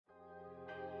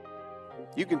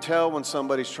You can tell when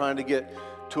somebody's trying to get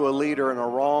to a leader in a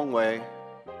wrong way.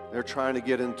 They're trying to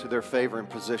get into their favoring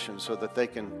position so that they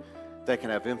can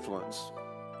have influence.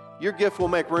 Your gift will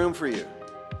make room for you.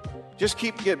 Just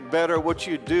keep getting better at what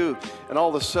you do, and all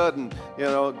of a sudden,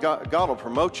 God will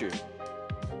promote you.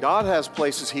 God has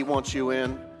places He wants you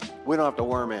in. We don't have to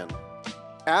worm in.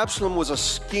 Absalom was a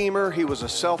schemer. He was a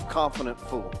self-confident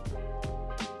fool.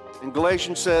 And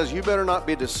Galatians says, you better not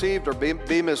be deceived or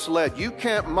be misled. You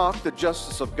can't mock the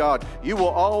justice of God. You will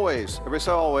always, everybody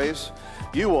say always,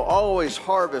 you will always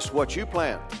harvest what you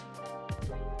plant.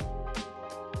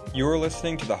 You are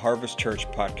listening to the Harvest Church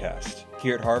podcast.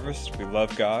 Here at Harvest, we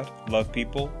love God, love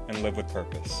people, and live with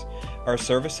purpose. Our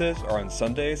services are on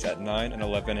Sundays at 9 and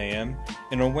 11 a.m.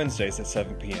 and on Wednesdays at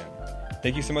 7 p.m.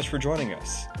 Thank you so much for joining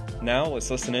us. Now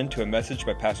let's listen in to a message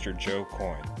by Pastor Joe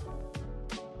Coyne.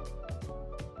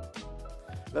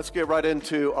 Let's get right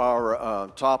into our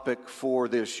topic for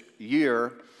this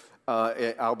year.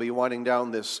 I'll be winding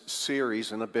down this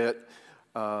series in a bit.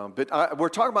 But we're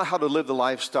talking about how to live the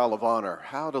lifestyle of honor.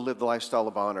 How to live the lifestyle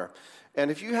of honor. And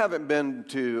if you haven't been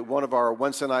to one of our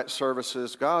Wednesday night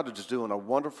services, God is doing a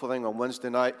wonderful thing on Wednesday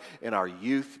night in our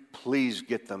youth. Please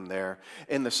get them there.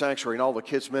 In the sanctuary and all the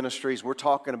kids' ministries, we're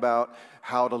talking about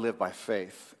how to live by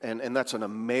faith. And that's an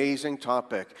amazing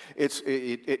topic.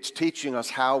 It's teaching us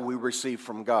how we receive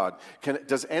from God.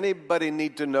 Does anybody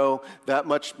need to know that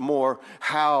much more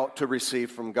how to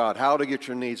receive from God? How to get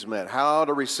your needs met? How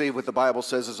to receive what the Bible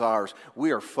says is ours?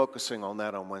 We are focusing on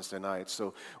that on Wednesday nights.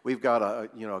 So we've got a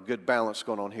good balance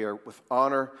going on here with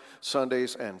honor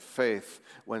Sundays and faith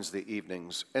Wednesday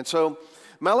evenings. And so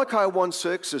Malachi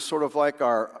 1:6 is sort of like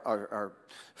our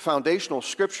foundational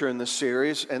scripture in this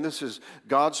series, and this is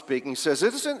God speaking. He says,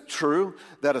 isn't it true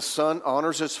that a son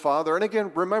honors his father? And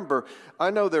again, remember, I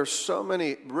know there's so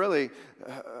many, really,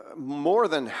 more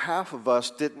than half of us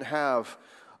didn't have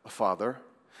a father,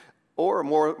 or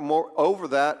more over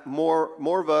that,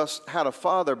 more of us had a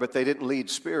father, but they didn't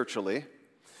lead spiritually.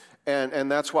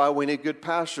 And that's why we need good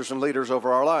pastors and leaders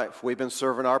over our life. We've been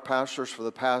serving our pastors for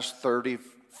the past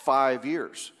 35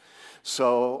 years.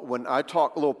 So when I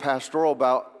talk a little pastoral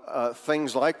about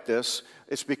things like this,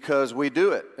 it's because we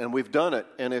do it, and we've done it,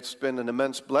 and it's been an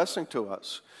immense blessing to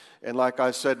us. And like I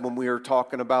said when we were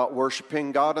talking about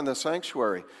worshiping God in the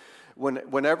sanctuary,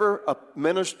 whenever a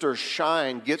minister's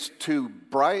shine gets too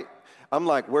bright, I'm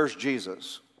like, where's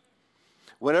Jesus?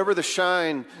 Whenever the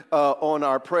shine on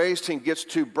our praise team gets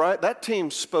too bright, that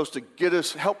team's supposed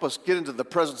to help us get into the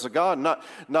presence of God,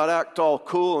 not act all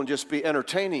cool and just be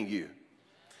entertaining you.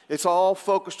 It's all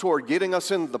focused toward getting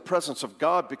us into the presence of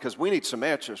God because we need some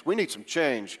answers. We need some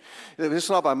change. It's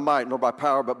not by might nor by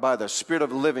power, but by the Spirit of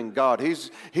the living God.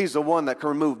 He's the one that can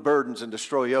remove burdens and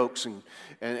destroy yokes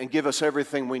and give us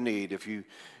everything we need.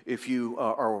 If you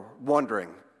are wondering,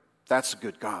 that's a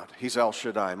good God. He's El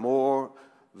Shaddai, more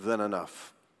than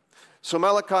enough. So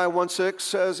Malachi 1:6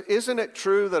 says, isn't it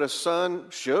true that a son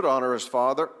should honor his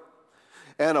father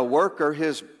and a worker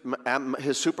his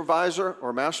supervisor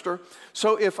or master?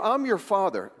 So if I'm your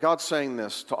father, God's saying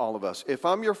this to all of us. If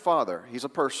I'm your father, he's a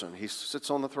person, he sits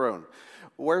on the throne.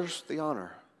 Where's the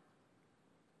honor?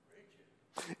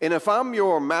 And if I'm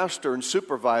your master and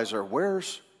supervisor,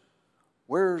 where's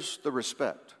the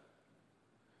respect?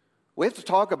 We have to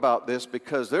talk about this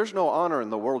because there's no honor in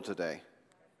the world today.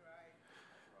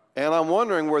 And I'm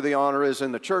wondering where the honor is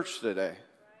in the church today.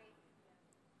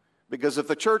 Because if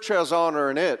the church has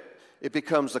honor in it, it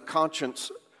becomes the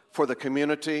conscience for the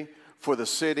community, for the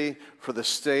city, for the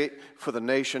state, for the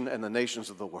nation, and the nations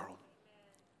of the world.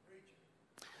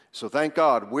 So thank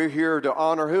God, we're here to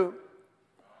honor who?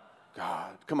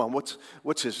 God. Come on,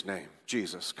 what's his name?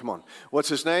 Jesus. Come on. What's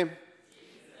his name?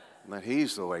 Jesus. And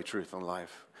he's the way, truth, and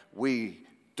life. We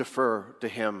defer to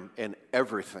him in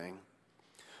everything.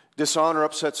 Dishonor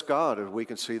upsets God, and we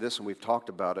can see this, and we've talked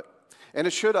about it. And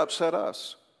it should upset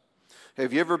us.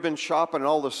 Have you ever been shopping and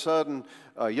all of a sudden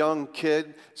a young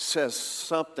kid says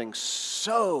something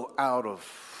so out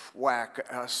of whack,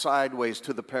 sideways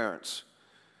to the parents?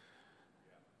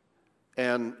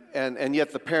 And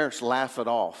yet the parents laugh it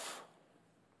off.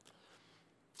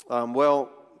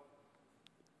 Well,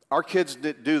 our kids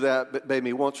didn't do that but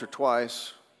maybe once or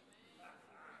twice.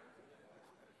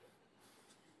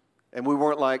 And we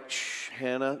weren't like, shh,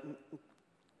 Hannah,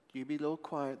 you be a little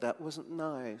quiet. That wasn't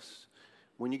nice.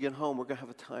 When you get home, we're going to have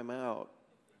a timeout.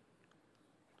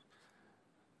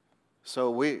 So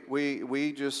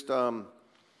we just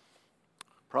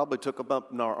probably took them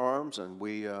up in our arms and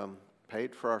we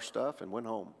paid for our stuff and went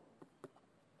home.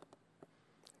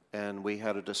 And we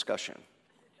had a discussion.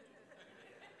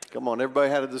 Come on, everybody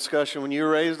had a discussion when you were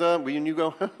raised up? When you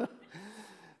go,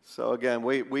 So again,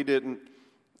 we didn't,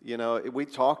 we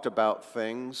talked about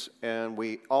things, and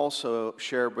we also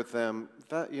shared with them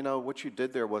that, what you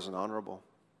did there wasn't honorable.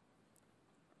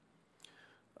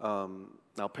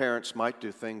 Now, parents might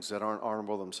do things that aren't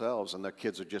honorable themselves, and their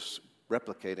kids are just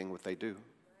replicating what they do.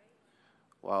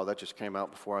 Wow, that just came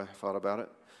out before I thought about it.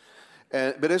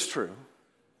 But it's true.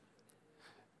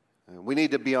 We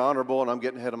need to be honorable, and I'm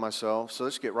getting ahead of myself, so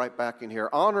let's get right back in here.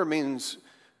 Honor means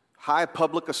high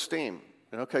public esteem.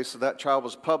 Okay, so that child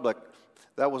was public.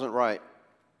 That wasn't right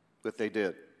that they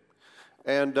did.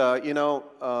 And,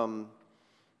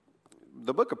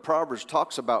 the book of Proverbs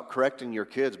talks about correcting your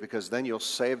kids because then you'll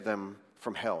save them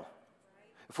from hell.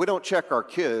 If we don't check our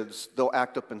kids, they'll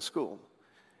act up in school.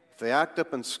 If they act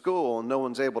up in school and no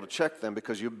one's able to check them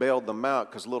because you bailed them out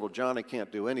because little Johnny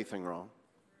can't do anything wrong,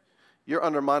 you're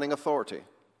undermining authority.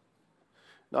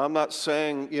 Now, I'm not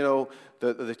saying,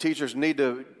 the teachers need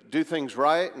to do things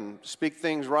right and speak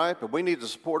things right, but we need to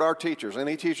support our teachers.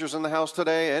 Any teachers in the house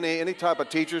today? Any type of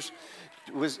teachers?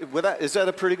 Is that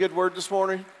a pretty good word this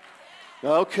morning?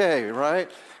 Okay,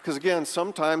 right? Because again,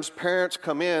 sometimes parents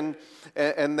come in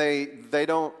and they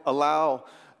don't allow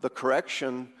the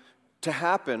correction to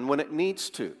happen when it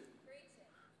needs to.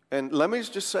 And let me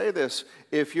just say this.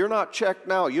 If you're not checked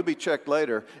now, you'll be checked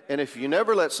later. And if you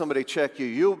never let somebody check you,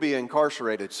 you'll be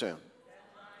incarcerated soon.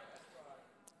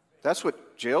 That's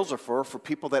what jails are for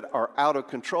people that are out of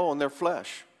control in their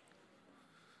flesh.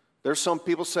 There's some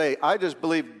people say, I just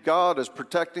believe God is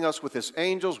protecting us with his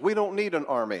angels. We don't need an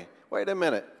army. Wait a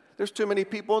minute. There's too many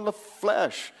people in the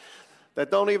flesh that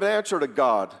don't even answer to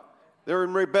God. They're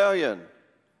in rebellion.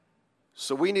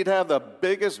 So we need to have the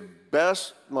biggest,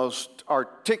 best, most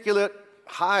articulate,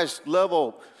 highest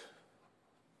level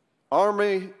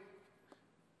army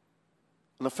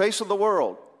on the face of the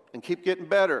world and keep getting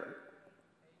better.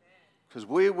 Because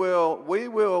we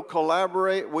will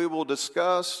collaborate, we will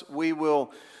discuss, we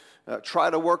will try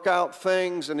to work out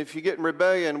things, and if you get in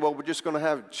rebellion, well, we're just going to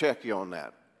have to check you on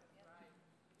that.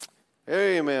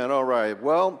 Amen. All right.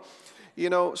 Well,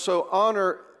 so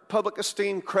honor, public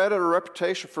esteem, credit, or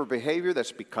reputation for behavior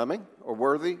that's becoming or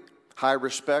worthy, high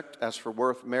respect as for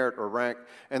worth, merit, or rank.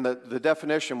 And the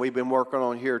definition we've been working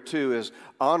on here too is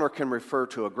honor can refer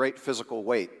to a great physical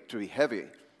weight, to be heavy,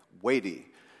 weighty,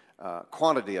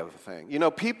 quantity of a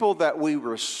thing. People that we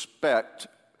respect,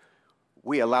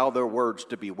 we allow their words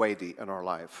to be weighty in our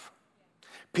life.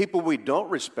 People we don't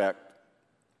respect,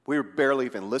 we barely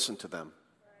even listen to them.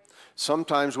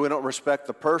 Sometimes we don't respect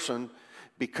the person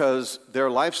because their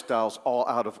lifestyle's all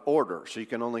out of order, so you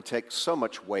can only take so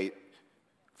much weight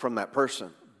from that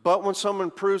person. But when someone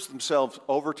proves themselves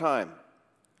over time,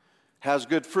 has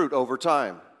good fruit over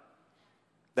time,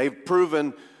 they've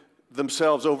proven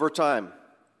themselves over time,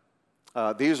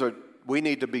 we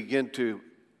need to begin to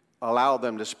allow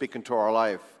them to speak into our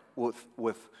life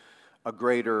with a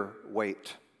greater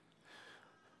weight.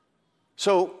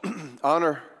 So,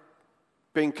 honor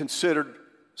being considered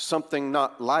something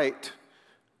not light,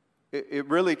 it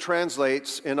really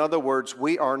translates, in other words,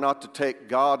 we are not to take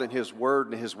God and his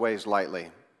word and his ways lightly.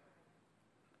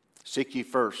 Seek ye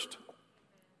first.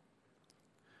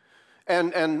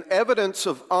 And evidence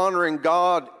of honoring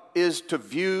God is to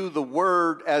view the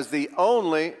word as the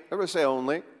only, everybody say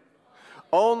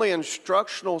only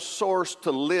instructional source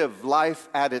to live life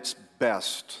at its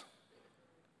best.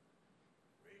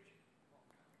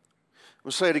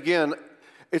 I'll say it again.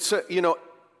 It's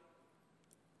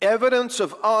evidence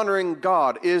of honoring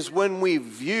God is when we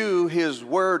view his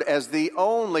word as the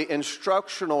only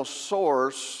instructional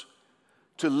source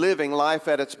to living life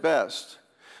at its best.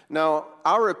 Now,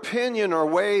 our opinion or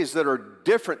ways that are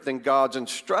different than God's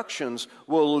instructions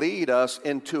will lead us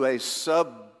into a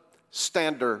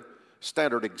standard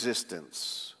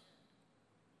existence.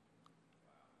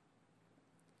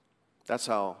 That's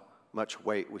how much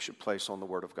weight we should place on the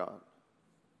Word of God.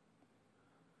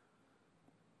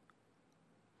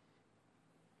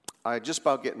 I just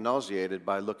about get nauseated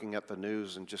by looking at the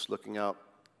news and just looking out,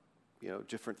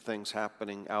 different things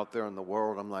happening out there in the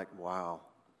world. I'm like, wow.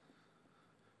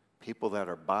 People that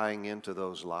are buying into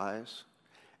those lies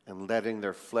and letting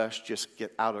their flesh just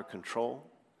get out of control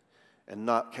and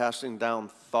not casting down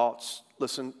thoughts.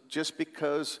 Listen, just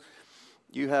because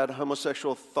you had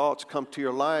homosexual thoughts come to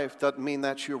your life doesn't mean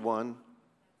that's your one.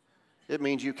 It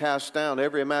means you cast down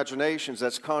every imagination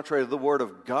that's contrary to the Word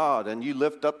of God, and you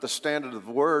lift up the standard of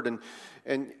the Word,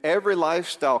 and every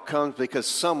lifestyle comes because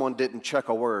someone didn't check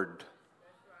a word.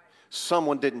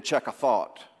 Someone didn't check a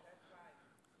thought.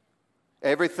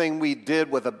 Everything we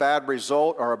did with a bad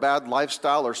result or a bad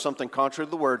lifestyle or something contrary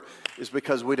to the Word is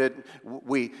because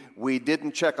we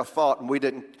didn't check a thought and we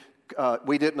didn't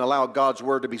we didn't allow God's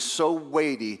word to be so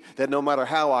weighty that no matter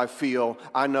how I feel,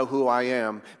 I know who I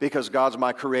am because God's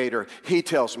my creator. He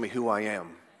tells me who I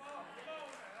am.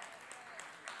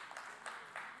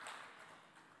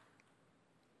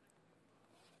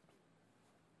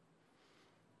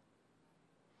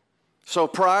 So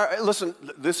listen,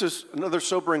 this is another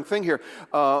sobering thing here.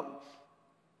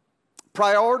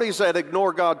 Priorities that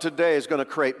ignore God today is going to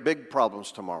create big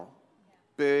problems tomorrow.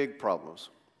 Big problems.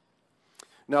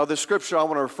 Now, the scripture I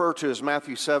want to refer to is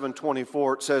Matthew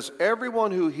 7:24. It says,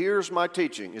 everyone who hears my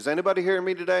teaching. Is anybody hearing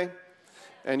me today?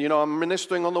 And, I'm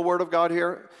ministering on the word of God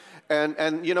here.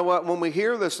 And you know what? When we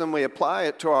hear this and we apply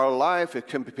it to our life, it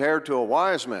can be compared to a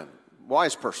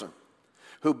wise person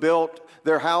who built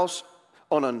their house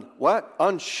on an what?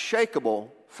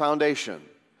 Unshakable foundation.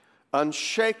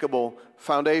 Unshakable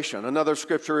foundation. Another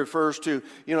scripture refers to,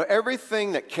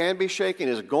 everything that can be shaken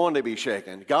is going to be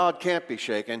shaken. God can't be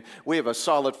shaken. We have a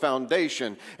solid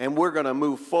foundation, and we're going to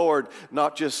move forward,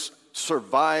 not just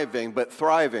surviving, but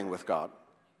thriving with God.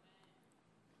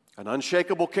 An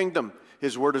unshakable kingdom.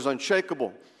 His word is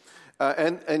unshakable.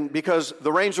 And because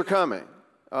the rains are coming,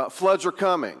 floods are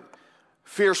coming,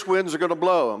 fierce winds are going to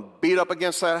blow and beat up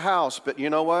against that house. But you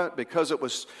know what? Because it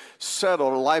was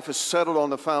settled, life is settled on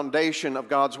the foundation of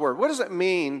God's word. What does it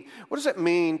mean? What does it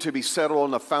mean to be settled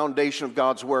on the foundation of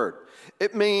God's word?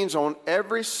 It means on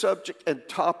every subject and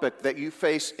topic that you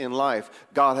face in life,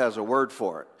 God has a word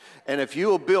for it. And if you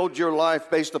will build your life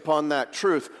based upon that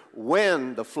truth,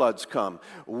 when the floods come,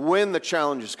 when the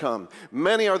challenges come,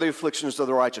 many are the afflictions of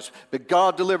the righteous, but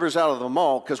God delivers out of them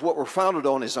all because what we're founded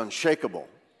on is unshakable.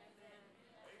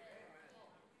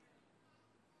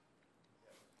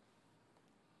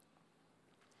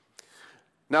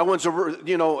 Now,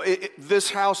 this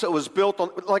house that was built on,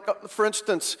 for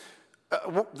instance,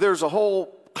 there's a whole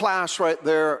class right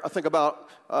there, I think about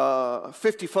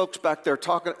 50 folks back there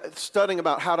studying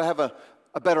about how to have a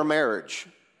better marriage.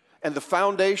 And the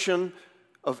foundation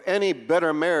of any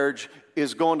better marriage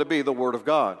is going to be the Word of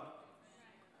God.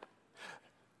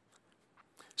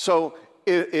 So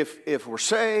if we're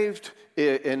saved,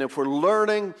 and if we're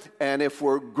learning, and if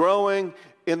we're growing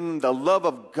in the love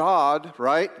of God,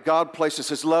 right? God places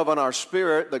His love on our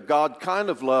spirit, the God kind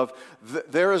of love.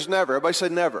 There is never, everybody say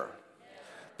never.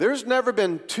 There's never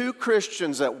been two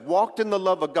Christians that walked in the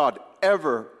love of God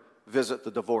ever visit the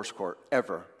divorce court,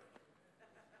 ever.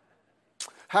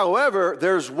 However,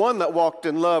 there's one that walked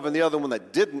in love and the other one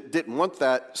that didn't want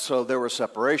that, so there was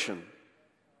separation.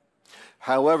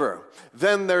 However,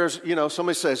 then there's,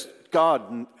 somebody says,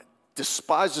 God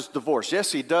despises divorce.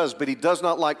 Yes, He does, but He does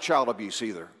not like child abuse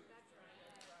either.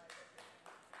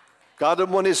 God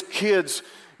doesn't want His kids,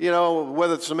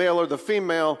 whether it's the male or the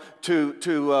female, to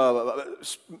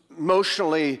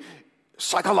emotionally,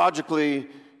 psychologically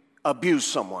abuse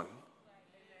someone.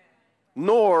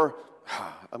 Nor,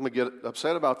 I'm going to get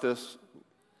upset about this,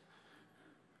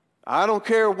 I don't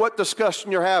care what discussion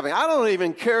you're having. I don't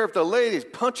even care if the lady's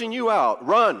punching you out.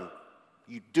 Run.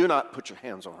 You do not put your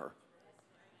hands on her.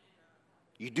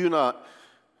 You do not.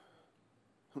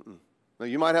 Now,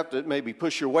 you might have to maybe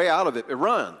push your way out of it, but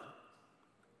run.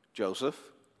 Josephine.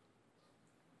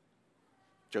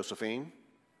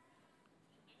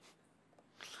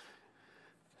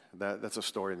 That's a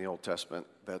story in the Old Testament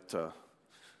that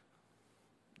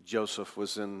Joseph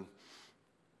was in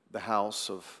the house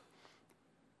of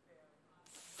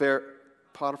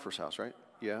Potiphar's house, right?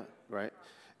 Yeah, right.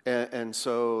 And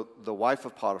so the wife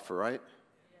of Potiphar, right,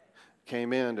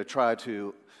 came in to try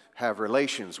to have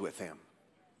relations with him.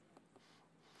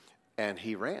 And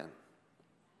he ran.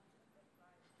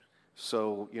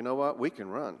 So, you know what? We can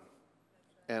run.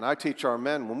 And I teach our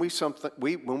men, when we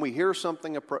hear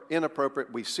something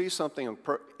inappropriate, we see something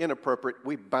inappropriate,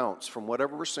 we bounce from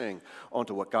whatever we're seeing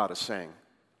onto what God is saying.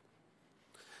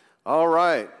 All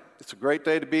right. It's a great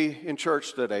day to be in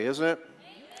church today, isn't it?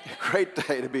 A great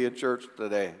day to be in church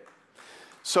today.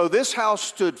 So this house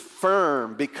stood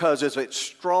firm because it's a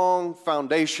strong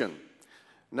foundation.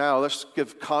 Now, let's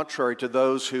give contrary to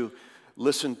those who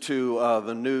listen to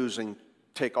the news and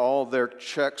take all their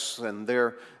checks and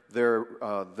their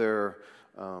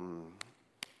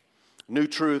new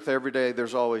truth every day.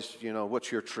 There's always,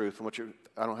 what's your truth and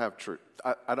I don't have truth.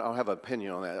 I don't have an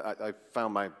opinion on that. I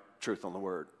found my truth on the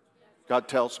Word. God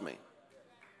tells me.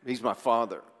 He's my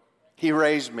Father. He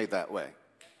raised me that way.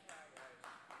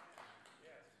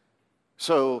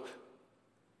 So,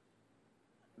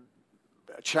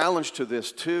 a challenge to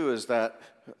this too is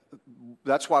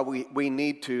that's why we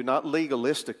need to, not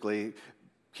legalistically,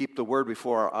 keep the Word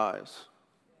before our eyes.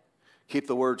 Keep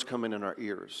the words coming in our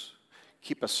ears.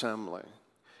 Keep assembling.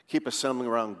 Keep assembling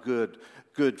around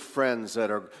good friends that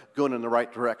are going in the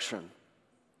right direction.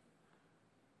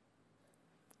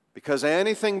 Because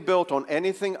anything built on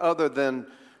anything other than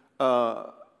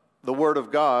the Word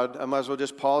of God, I might as well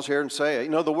just pause here and say it. You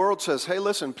know, the world says, hey,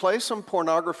 listen, play some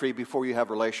pornography before you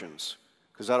have relations,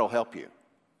 because that'll help you.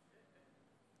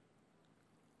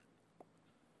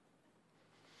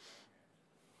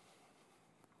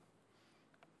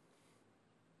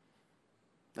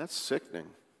 That's sickening.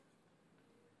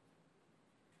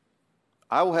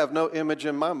 I will have no image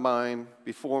in my mind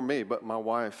before me but my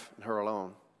wife and her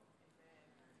alone.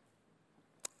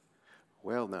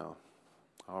 Well, now,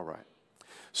 all right.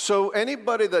 So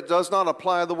anybody that does not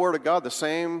apply the Word of God, the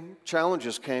same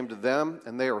challenges came to them,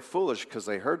 and they were foolish because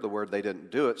they heard the Word, they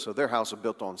didn't do it, so their house is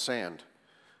built on sand.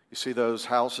 You see those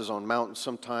houses on mountains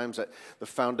sometimes that the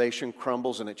foundation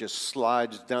crumbles and it just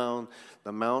slides down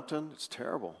the mountain? It's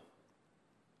terrible.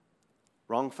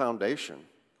 Wrong foundation.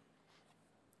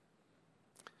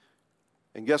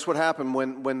 And guess what happened?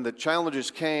 When the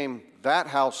challenges came, that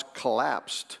house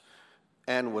collapsed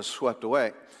and was swept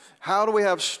away. How can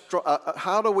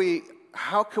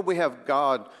we have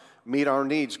God meet our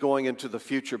needs going into the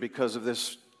future because of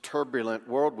this turbulent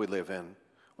world we live in?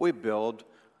 We build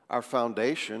our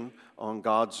foundation on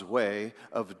God's way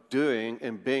of doing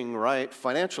and being right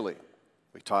financially.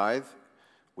 We tithe,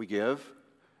 we give.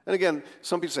 And again,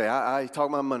 some people say, I talk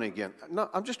about money again. No,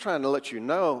 I'm just trying to let you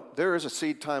know there is a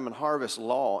seed time and harvest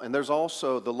law, and there's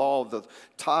also the law of the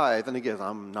tithe. And again,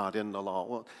 I'm not in the law.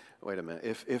 Well, wait a minute.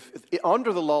 If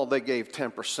under the law they gave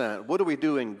 10%, what do we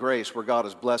do in grace where God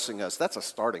is blessing us? That's a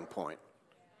starting point.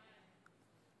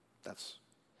 That's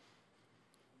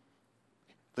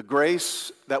the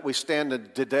grace that we stand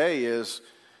in today is,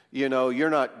 you know,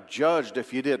 you're not judged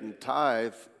if you didn't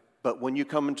tithe, but when you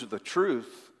come into the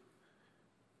truth,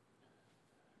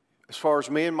 as far as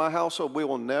me and my household, we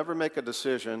will never make a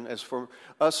decision. As for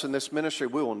us in this ministry,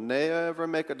 we will never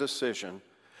make a decision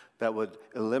that would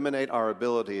eliminate our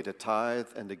ability to tithe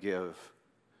and to give.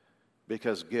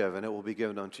 Because give, and it will be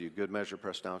given unto you. Good measure,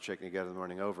 pressed down, shaken together, and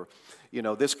running over. You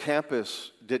know, this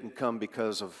campus didn't come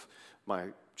because of my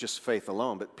just faith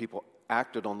alone, but people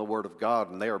acted on the Word of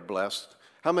God, and they are blessed.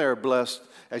 How many are blessed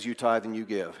as you tithe and you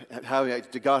give?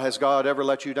 Has God ever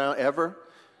let you down? Ever?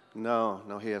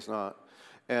 No, He has not.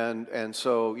 And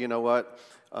so, you know what?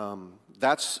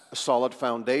 That's a solid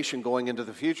foundation going into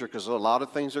the future because a lot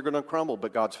of things are going to crumble,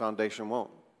 but God's foundation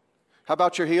won't. How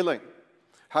about your healing?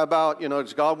 How about,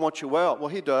 does God want you well? Well,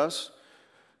 He does,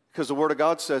 because the Word of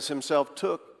God says Himself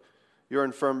took your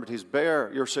infirmities,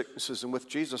 bear your sicknesses, and with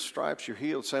Jesus' stripes you're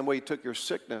healed. The same way He took your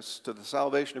sickness to the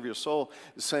salvation of your soul,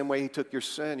 the same way He took your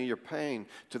sin and your pain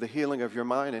to the healing of your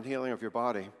mind and healing of your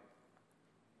body.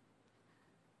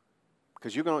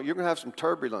 Because you're going to have some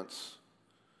turbulence.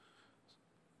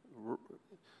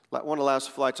 Like one of the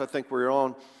last flights I think we were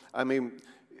on, I mean,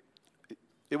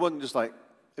 it wasn't just like,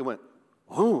 it went,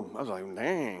 boom. I was like,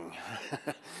 dang.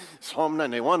 Psalm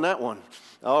 9, they won that one.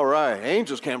 All right,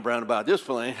 angels can't brag about this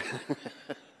plane.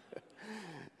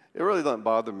 It really doesn't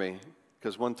bother me,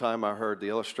 because one time I heard the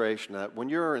illustration that when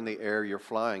you're in the air, you're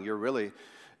flying,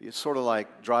 it's sort of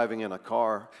like driving in a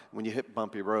car. When you hit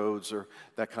bumpy roads or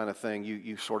that kind of thing,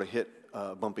 you sort of hit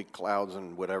bumpy clouds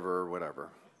and whatever.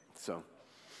 So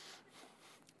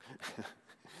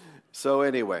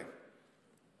anyway.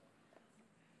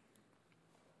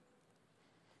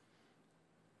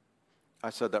 I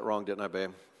said that wrong, didn't I,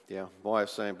 babe? Yeah. Boy, I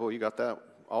was saying, boy, you got that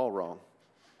all wrong.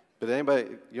 But anybody,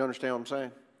 you understand what I'm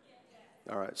saying?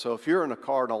 All right. So if you're in a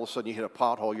car and all of a sudden you hit a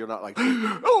pothole, you're not like,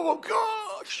 oh,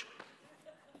 gosh.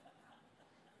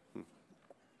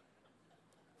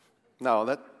 No,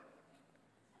 that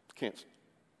can't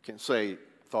say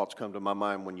thoughts come to my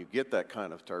mind when you get that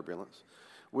kind of turbulence.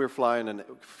 We're flying a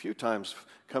few times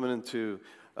coming into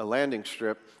a landing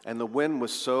strip, and the wind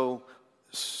was so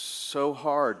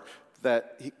hard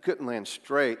that he couldn't land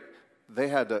straight. They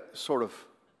had to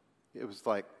it was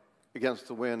like against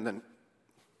the wind. And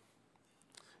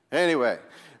anyway,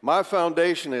 my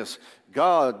foundation is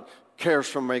God cares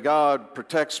for me. God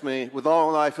protects me. With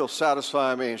long life, He'll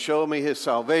satisfy me and show me His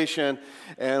salvation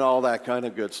and all that kind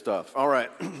of good stuff. All right.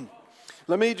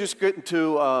 Let me just get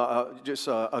into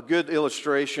a good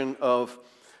illustration of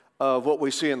what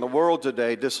we see in the world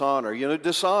today, dishonor.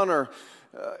 Dishonor,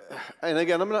 and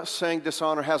again, I'm not saying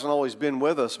dishonor hasn't always been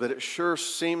with us, but it sure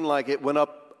seemed like it went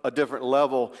up a different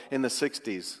level in the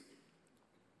 60s.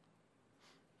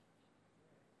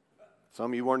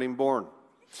 Some of you weren't even born.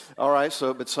 All right,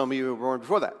 but some of you were born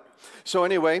before that. So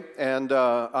anyway, and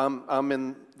I'm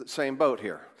in the same boat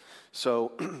here.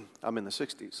 So I'm in the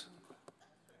 60s.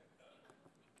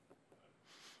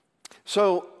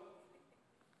 So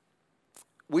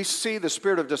we see the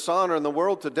spirit of dishonor in the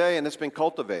world today, and it's been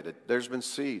cultivated. There's been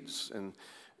seeds.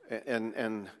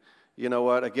 And you know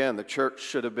what? Again, the church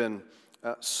should have been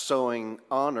sowing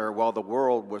honor while the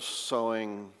world was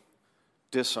sowing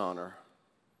dishonor.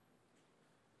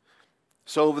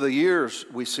 So over the years,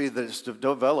 we see that it's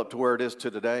developed to where it is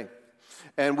to today.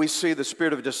 And we see the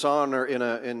spirit of dishonor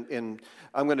in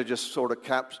I'm going to just sort of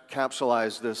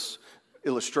capsulize this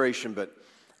illustration, but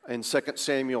in 2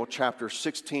 Samuel chapter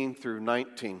 16 through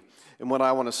 19. And what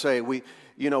I want to say, we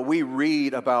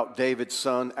read about David's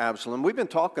son Absalom. We've been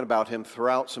talking about him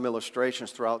throughout some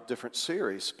illustrations, throughout different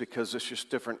series, because it's just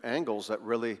different angles that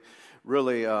really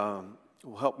will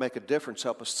help make a difference,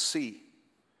 help us see.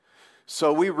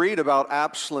 So we read about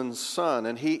Absalom's son,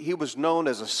 and he was known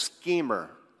as a schemer.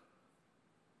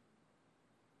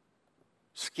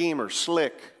 Schemer,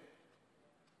 slick,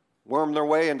 worm their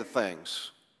way into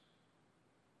things.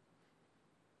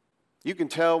 You can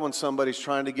tell when somebody's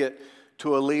trying to get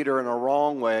to a leader in a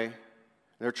wrong way.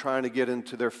 They're trying to get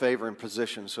into their favor and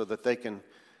position so that they can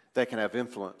have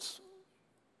influence.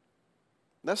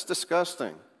 That's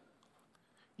disgusting.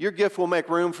 Your gift will make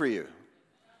room for you.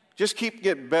 Just keep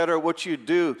getting better at what you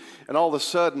do, and all of a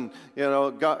sudden,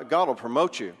 God will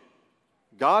promote you.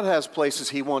 God has places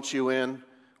He wants you in.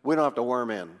 We don't have to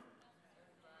worm in.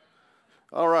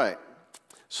 All right.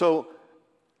 So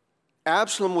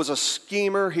Absalom was a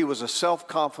schemer. He was a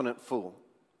self-confident fool.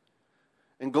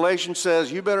 And Galatians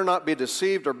says, you better not be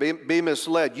deceived or be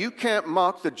misled. You can't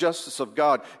mock the justice of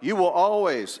God. You will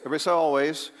always, everybody say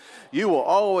always, you will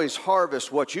always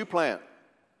harvest what you plant.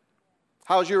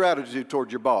 How's your attitude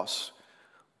toward your boss?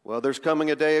 Well, there's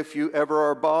coming a day, if you ever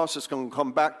are a boss, it's going to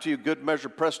come back to you, good measure,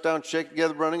 pressed down, shaken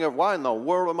together, running over. Why in the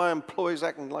world are my employees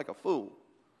acting like a fool?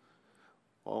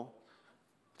 Well,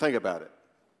 think about it.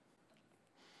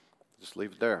 Just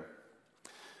leave it there.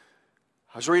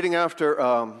 I was reading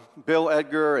after Bill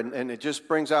Edgar, and it just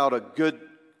brings out a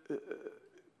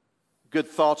good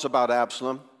thoughts about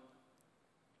Absalom.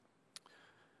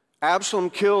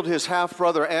 Absalom killed his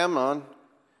half-brother Amnon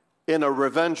in a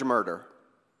revenge murder.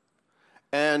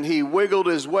 And he wiggled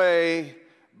his way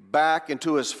back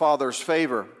into his father's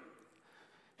favor.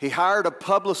 He hired a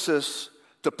publicist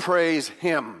to praise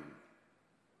him.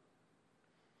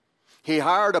 He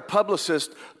hired a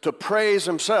publicist to praise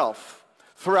himself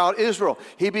throughout Israel.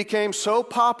 He became so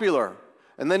popular,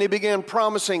 and then he began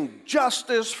promising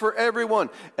justice for everyone.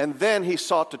 And then he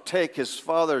sought to take his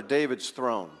father David's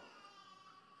throne.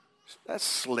 That's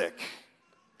slick.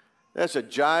 That's a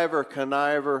jiver,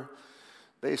 conniver.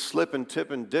 They slipping,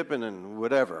 tipping, dipping, and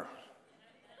whatever.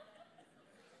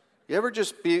 You ever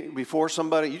just be before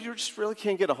somebody, you just really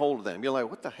can't get a hold of them. You're like,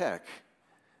 what the heck?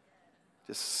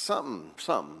 Just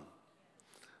something.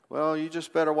 Well, you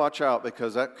just better watch out,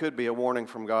 because that could be a warning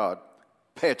from God.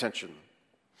 Pay attention.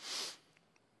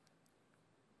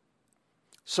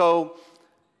 So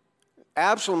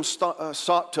Absalom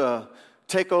sought to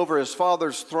take over his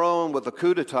father's throne with a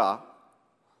coup d'etat,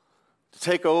 to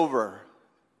take over.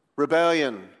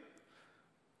 Rebellion.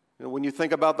 When you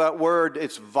think about that word,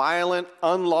 it's violent,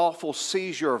 unlawful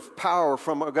seizure of power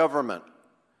from a government.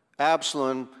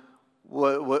 Absalom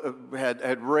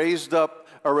had raised up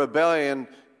a rebellion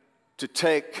to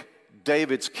take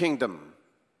David's kingdom.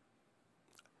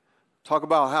 Talk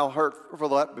about how hurtful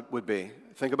that would be.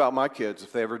 Think about my kids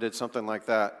if they ever did something like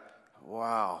that.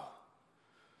 Wow.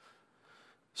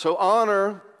 So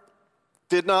honor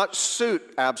did not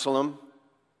suit Absalom.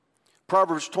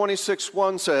 Proverbs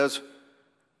 26:1 says,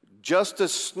 just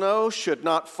as snow should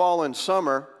not fall in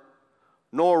summer,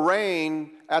 nor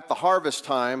rain at the harvest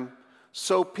time,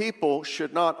 so people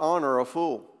should not honor a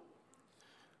fool.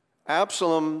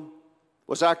 Absalom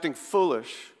was acting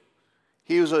foolish.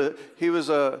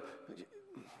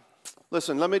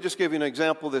 Listen, let me just give you an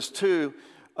example of this too.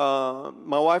 My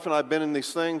wife and I have been in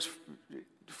these things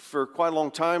for quite a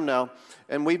long time now,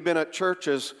 and we've been at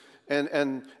churches.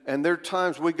 And there are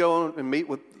times we go and meet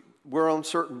with, we're on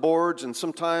certain boards, and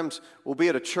sometimes we'll be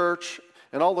at a church,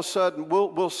 and all of a sudden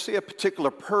we'll see a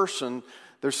particular person.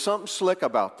 There's something slick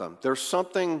about them. There's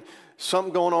something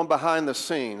going on behind the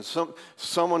scenes.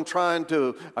 Someone trying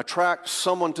to attract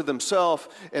someone to themselves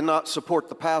and not support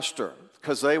the pastor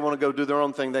because they want to go do their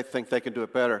own thing. They think they can do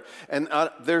it better. And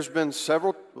there's been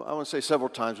several, I won't say several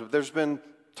times, but there's been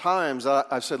times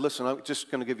I said, listen, I'm just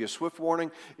going to give you a swift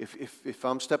warning. If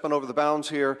I'm stepping over the bounds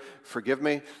here, forgive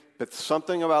me. But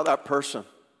something about that person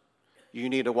you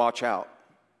need to watch out.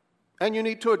 And you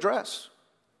need to address.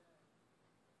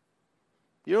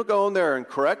 You don't go in there and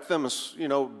correct them,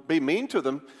 be mean to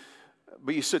them,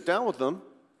 but you sit down with them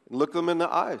and look them in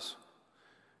the eyes,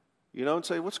 and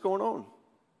say, what's going on?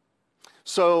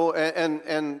 So,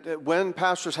 and when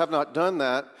pastors have not done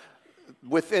that,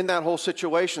 within that whole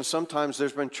situation, sometimes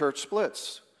there's been church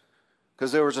splits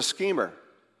because there was a schemer.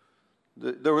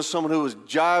 There was someone who was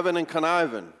jiving and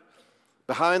conniving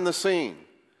behind the scene.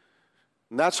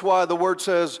 And that's why the Word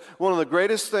says, one of the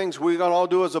greatest things we got to all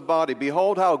do as a body,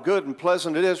 behold how good and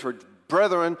pleasant it is for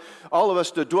brethren, all of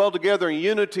us to dwell together in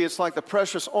unity. It's like the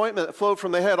precious ointment that flowed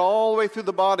from the head all the way through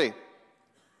the body.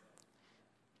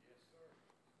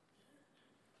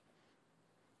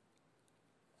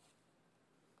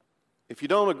 If you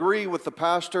don't agree with the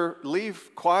pastor,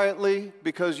 leave quietly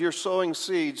because you're sowing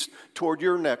seeds toward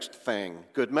your next thing.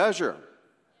 Good measure.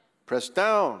 Pressed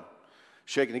down.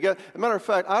 Shaken together. As a matter of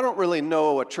fact, I don't really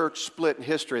know a church split in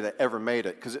history that ever made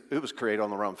it because it was created on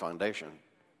the wrong foundation.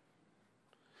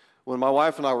 When my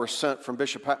wife and I were sent from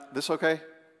Bishop, this okay?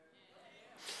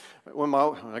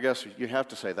 I guess you have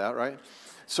to say that, right?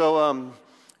 So,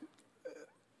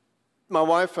 my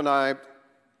wife and I,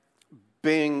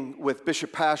 being with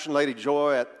Bishop Passion Lady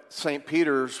Joy at St.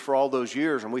 Peter's for all those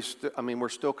years, and we're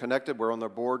still connected. We're on their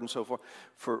board and so forth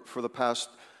for the past,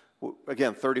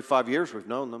 again, 35 years we've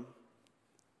known them.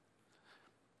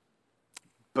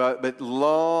 But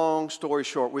long story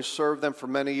short, we served them for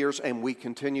many years, and we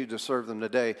continue to serve them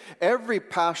today. Every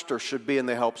pastor should be in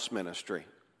the helps ministry.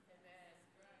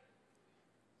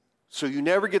 So you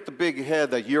never get the big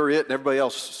head that you're it and everybody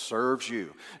else serves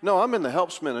you. No, I'm in the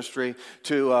helps ministry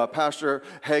to Pastor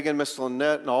Hagen, Miss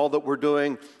Lynette, and all that we're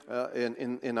doing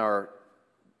in our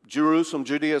Jerusalem,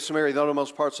 Judea, Samaria, the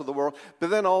uttermost parts of the world.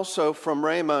 But then also from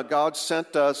Rhema, God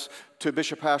sent us to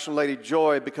Bishop Passion Lady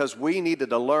Joy because we needed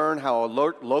to learn how a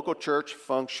local church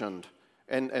functioned.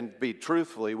 And be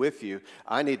truthfully with you,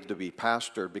 I needed to be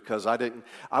pastored because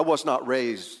I was not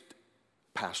raised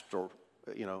pastoral,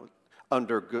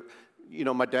 under good,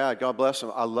 my dad, God bless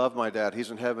him. I love my dad.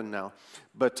 He's in heaven now.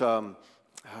 But I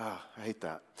hate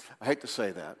that. I hate to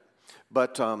say that.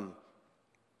 But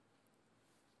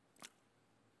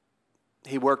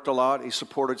he worked a lot. He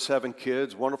supported 7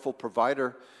 kids, wonderful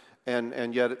provider,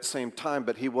 and yet at the same time,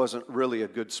 but he wasn't really a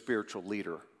good spiritual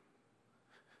leader.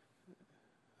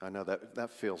 I know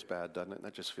that feels bad, doesn't it?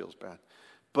 That just feels bad.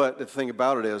 But the thing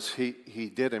about it is he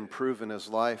did improve in his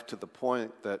life to the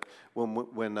point that when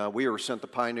we were sent to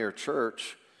Pioneer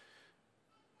Church,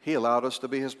 he allowed us to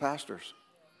be his pastors.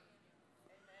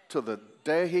 Till the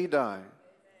day he died.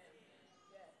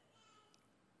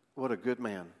 What a good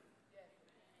man.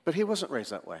 But he wasn't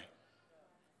raised that way.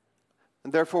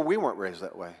 And therefore we weren't raised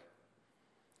that way.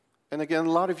 And again,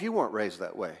 a lot of you weren't raised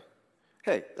that way.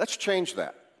 Hey, let's change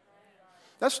that.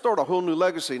 Let's start a whole new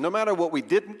legacy. No matter what we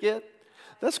didn't get,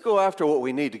 let's go after what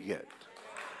we need to get.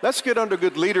 Let's get under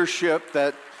good leadership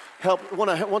that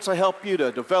wants to help you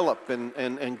to develop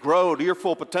and grow to your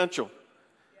full potential.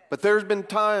 But there's been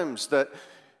times that,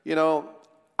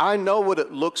 I know what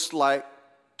it looks like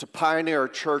to pioneer a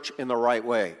church in the right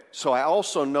way. So I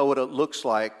also know what it looks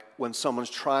like when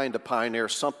someone's trying to pioneer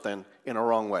something in a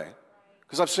wrong way.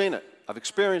 Because I've seen it. I've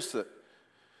experienced it.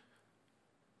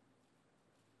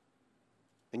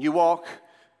 And you walk,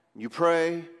 you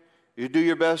pray, you do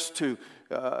your best to,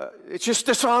 it's just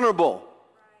dishonorable.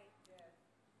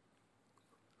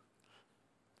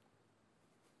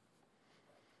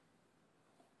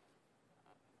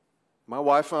 My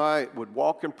wife and I would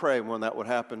walk and pray when that would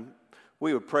happen.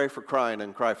 We would pray for crying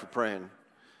and cry for praying.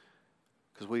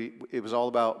 Because it was all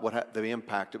about the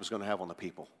impact it was going to have on the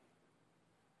people.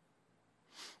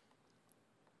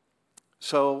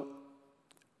 So,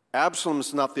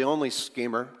 Absalom's not the only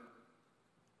schemer.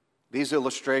 These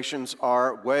illustrations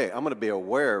are I'm going to be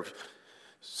aware of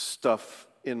stuff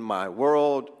in my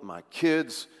world, my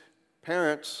kids,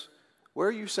 parents. Where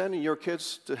are you sending your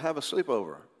kids to have a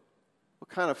sleepover? What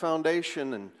kind of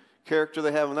foundation and character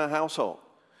they have in that household?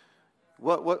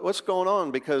 What's going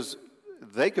on? Because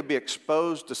they could be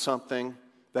exposed to something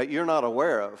that you're not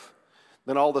aware of.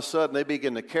 Then all of a sudden they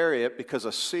begin to carry it because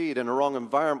a seed in a wrong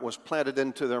environment was planted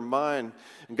into their mind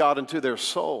and got into their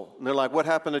soul. And they're like, what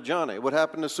happened to Johnny? What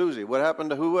happened to Susie? What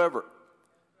happened to whoever?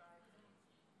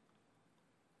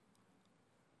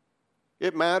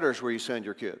 It matters where you send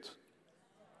your kids.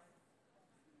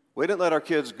 We didn't let our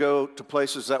kids go to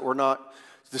places that were not,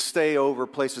 to stay over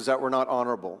places that were not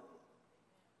honorable.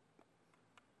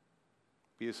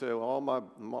 You say, well,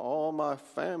 all my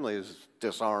family is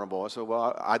dishonorable. I said,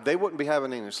 well, they wouldn't be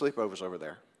having any sleepovers over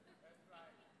there.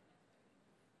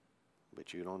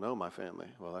 But you don't know my family.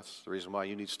 Well, that's the reason why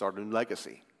you need to start a new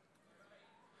legacy.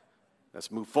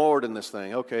 Let's move forward in this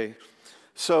thing. Okay,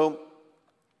 so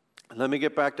let me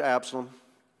get back to Absalom,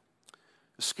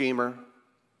 the schemer.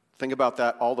 Think about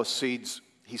that, all the seeds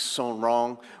he's sown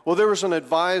wrong. Well, there was an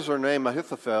advisor named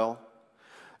Ahithophel,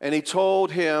 and he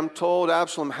told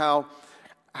Absalom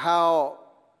how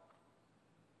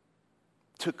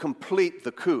to complete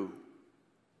the coup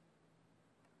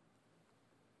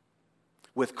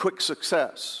with quick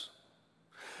success.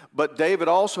 But David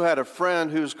also had a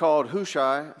friend who's called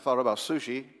Hushai. I thought about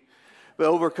sushi. But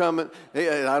overcome it,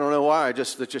 I don't know why, it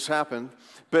just happened.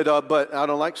 But I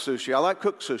don't like sushi. I like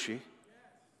cooked sushi.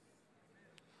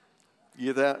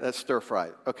 That's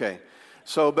stir-fried. Okay.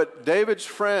 So, but David's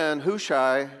friend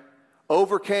Hushai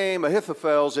overcame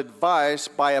Ahithophel's advice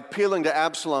by appealing to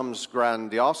Absalom's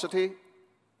grandiosity,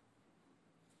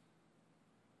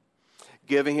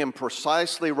 giving him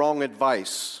precisely wrong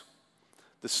advice.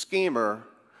 The schemer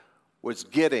was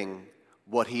getting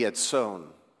what he had sown.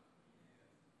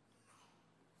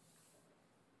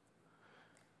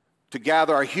 To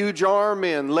gather a huge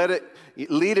army and lead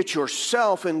it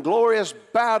yourself in glorious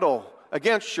battle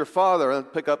against your father. I'll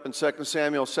pick up in 2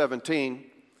 Samuel 17. It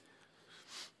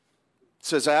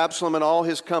says, Absalom and all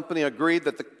his company agreed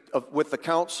that with the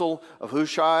counsel of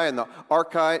Hushai and the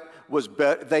Archite was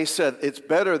they said it's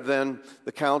better than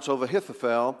the counsel of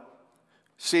Ahithophel.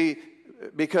 See,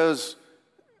 because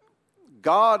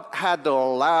God had to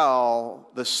allow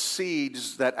the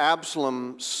seeds that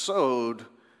Absalom sowed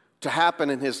to happen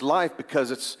in his life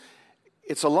because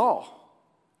it's a law.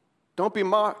 Don't be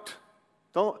mocked.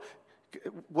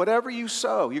 Whatever you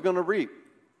sow, you're going to reap.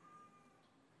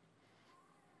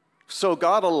 So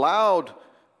God allowed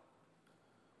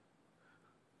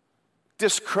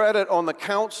discredit on the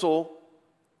counsel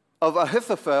of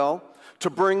Ahithophel to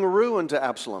bring ruin to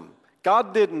Absalom.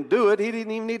 God didn't do it. He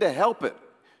didn't even need to help it.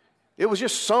 It was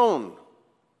just sown.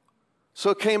 So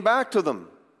it came back to them.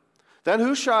 Then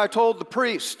Hushai told the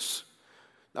priests.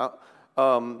 Now,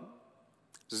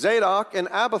 Zadok and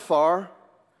Abiathar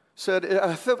said,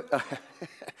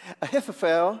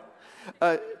 Ahithophel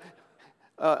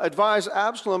advised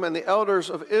Absalom and the elders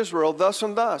of Israel thus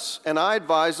and thus, and I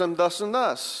advised them thus and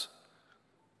thus.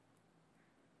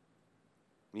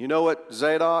 You know what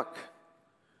Zadok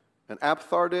and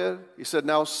Abiathar did? He said,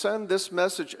 now send this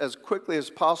message as quickly as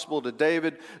possible to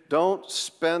David. Don't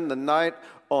spend the night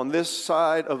on this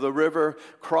side of the river.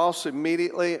 Cross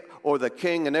immediately, or the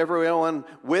king and everyone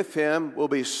with him will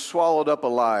be swallowed up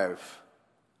alive.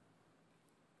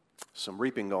 Some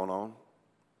reaping going on.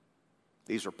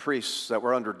 These are priests that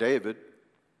were under David.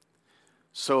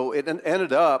 So it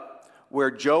ended up where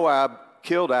Joab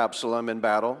killed Absalom in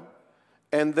battle,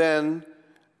 and then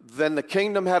the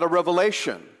kingdom had a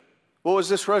revelation. What was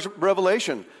this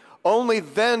revelation? Only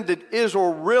then did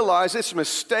Israel realize its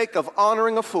mistake of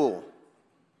honoring a fool.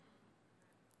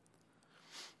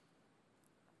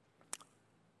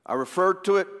 I referred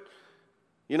to it.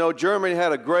 You know, Germany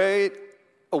had a great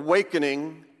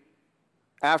awakening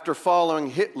after following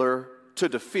Hitler to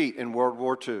defeat in World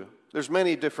War II. There's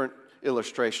many different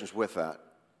illustrations with that.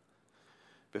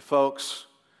 But folks,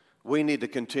 we need to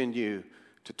continue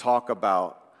to talk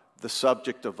about the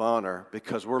subject of honor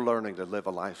because we're learning to live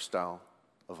a lifestyle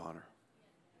of honor.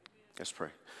 Let's pray.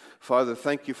 Father,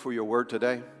 thank you for your word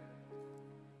today.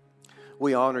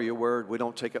 We honor your word. We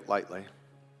don't take it lightly.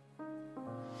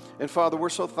 And Father, we're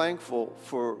so thankful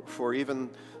for even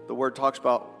the word talks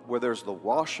about where there's the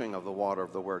washing of the water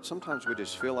of the word. Sometimes we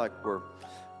just feel like we're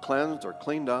cleansed or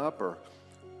cleaned up. Or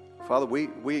Father, we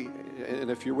and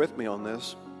if you're with me on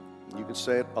this, you can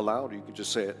say it aloud or you can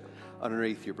just say it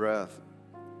underneath your breath.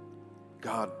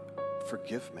 God,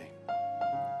 forgive me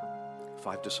if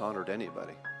I've dishonored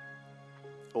anybody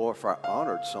or if I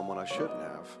honored someone I shouldn't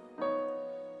have.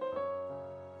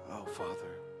 Oh,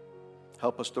 Father,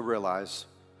 help us to realize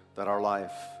that our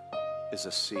life is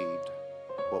a seed.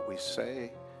 What we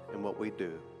say and what we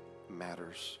do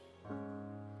matters.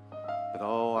 But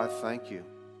oh, I thank you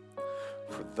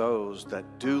for those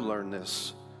that do learn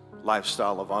this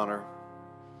lifestyle of honor.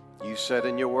 You said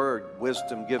in your word,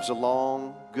 wisdom gives a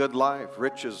long, good life,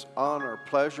 riches, honor,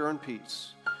 pleasure, and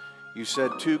peace. You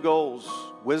said 2 goals,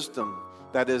 wisdom,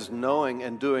 that is knowing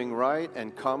and doing right,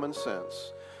 and common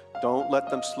sense. Don't let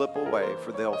them slip away,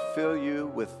 for they'll fill you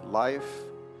with life,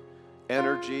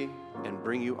 energy, and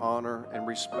bring you honor and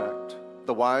respect.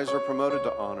 The wise are promoted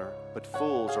to honor, but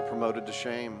fools are promoted to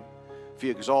shame. If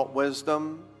you exalt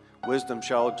wisdom, wisdom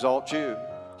shall exalt you.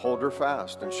 Hold her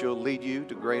fast, and she'll lead you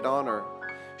to great honor.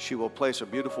 She will place a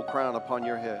beautiful crown upon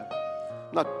your head.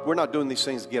 We're not doing these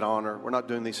things to get honor. We're not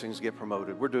doing these things to get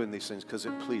promoted. We're doing these things because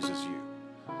it pleases you.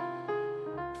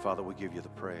 Father, we give you the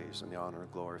praise and the honor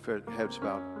and glory. If your head's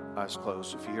bowed, eyes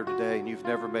closed. If you're here today and you've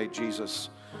never made Jesus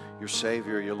your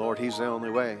Savior, your Lord, He's the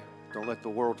only way. Don't let the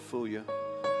world fool you.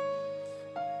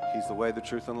 He's the way, the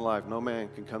truth, and the life. No man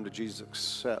can come to Jesus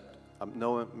except,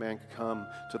 no man can come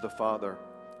to the Father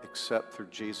except through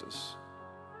Jesus.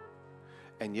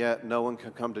 And yet, no one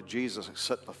can come to Jesus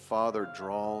except the Father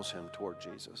draws him toward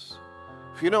Jesus.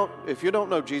 If you don't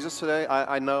know Jesus today,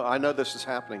 I know this is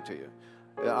happening to you.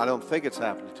 I don't think it's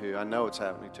happening to you. I know it's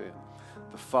happening to you.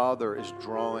 The Father is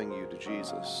drawing you to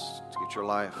Jesus to get your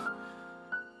life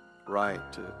right,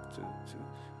 to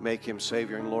make him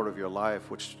Savior and Lord of your life,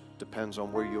 which depends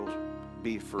on where you'll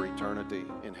be for eternity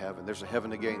in heaven. There's a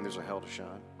heaven to gain, there's a hell to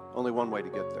shine. Only one way to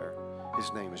get there.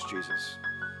 His name is Jesus.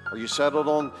 Are you settled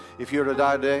on, if you were to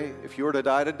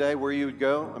die today, where you would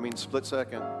go? I mean, split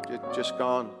second, just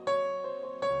gone.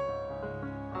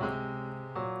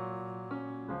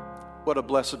 What a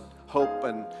blessed hope,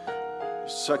 and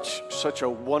such a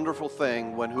wonderful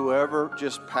thing when whoever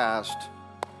just passed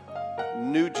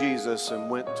knew Jesus and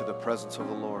went to the presence of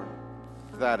the Lord.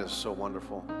 That is so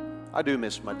wonderful. I do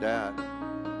miss my dad,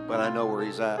 but I know where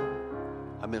he's at.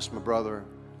 I miss my brother.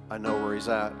 I know where he's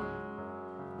at.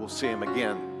 We'll see him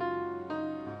again.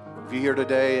 If you're here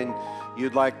today and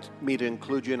you'd like me to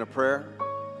include you in a prayer,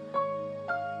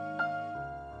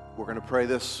 we're going to pray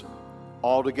this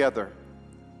all together.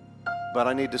 But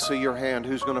I need to see your hand.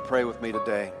 Who's going to pray with me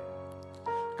today?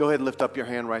 Go ahead and lift up your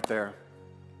hand right there.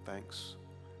 Thanks.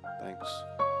 Thanks.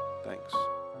 Thanks.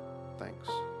 Thanks.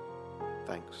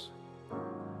 Thanks.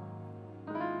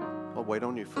 I'll wait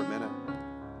on you for a minute.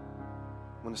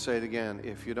 I'm going to say it again.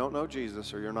 If you don't know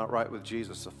Jesus or you're not right with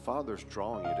Jesus, the Father's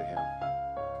drawing you to him.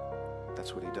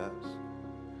 That's what he does.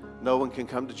 No one can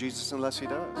come to Jesus unless he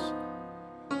does.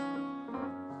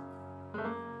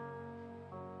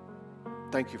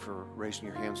 Thank you for raising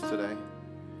your hands today.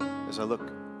 As I look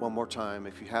one more time,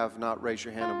 if you have not raised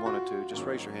your hand and wanted to, just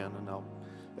raise your hand and I'll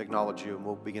acknowledge you and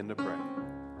we'll begin to pray.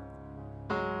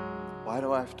 Why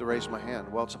do I have to raise my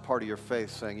hand? Well, it's a part of your faith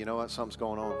saying, you know what, something's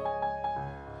going on.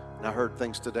 And I heard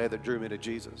things today that drew me to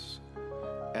Jesus.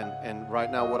 And right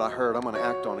now what I heard, I'm going to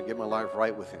act on and get my life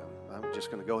right with him. I'm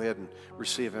just going to go ahead and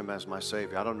receive him as my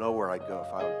Savior. I don't know where I'd go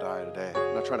if I would die today.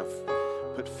 I'm not trying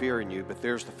to put fear in you, but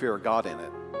there's the fear of God in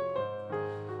it.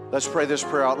 Let's pray this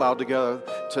prayer out loud together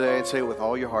today and say it with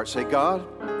all your heart. Say, God,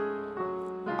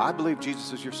 I believe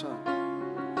Jesus is your Son.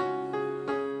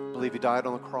 I believe he died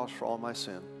on the cross for all my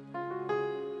sin.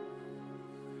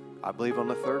 I believe on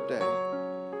the third day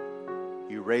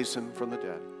you raised him from the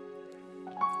dead.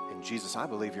 And Jesus, I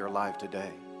believe you're alive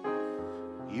today.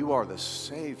 You are the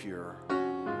Savior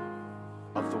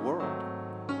of the world.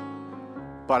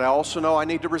 But I also know I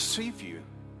need to receive you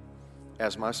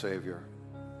as my Savior.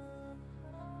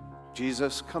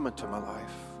 Jesus, come into my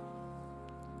life.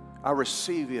 I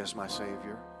receive you as my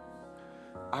Savior.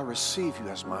 I receive you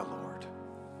as my Lord.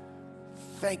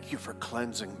 Thank you for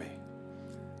cleansing me.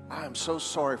 I am so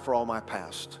sorry for all my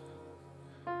past.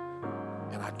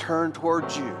 And I turn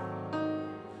towards you.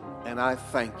 And I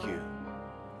thank you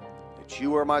that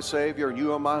you are my Savior and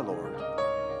you are my Lord.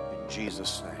 In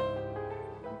Jesus' name.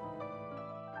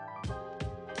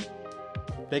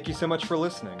 Thank you so much for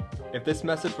listening. If this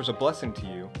message was a blessing to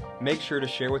you, make sure to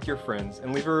share with your friends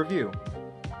and leave a review.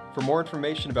 For more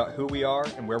information about who we are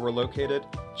and where we're located,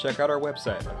 check out our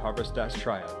website at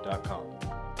harvest-triad.com.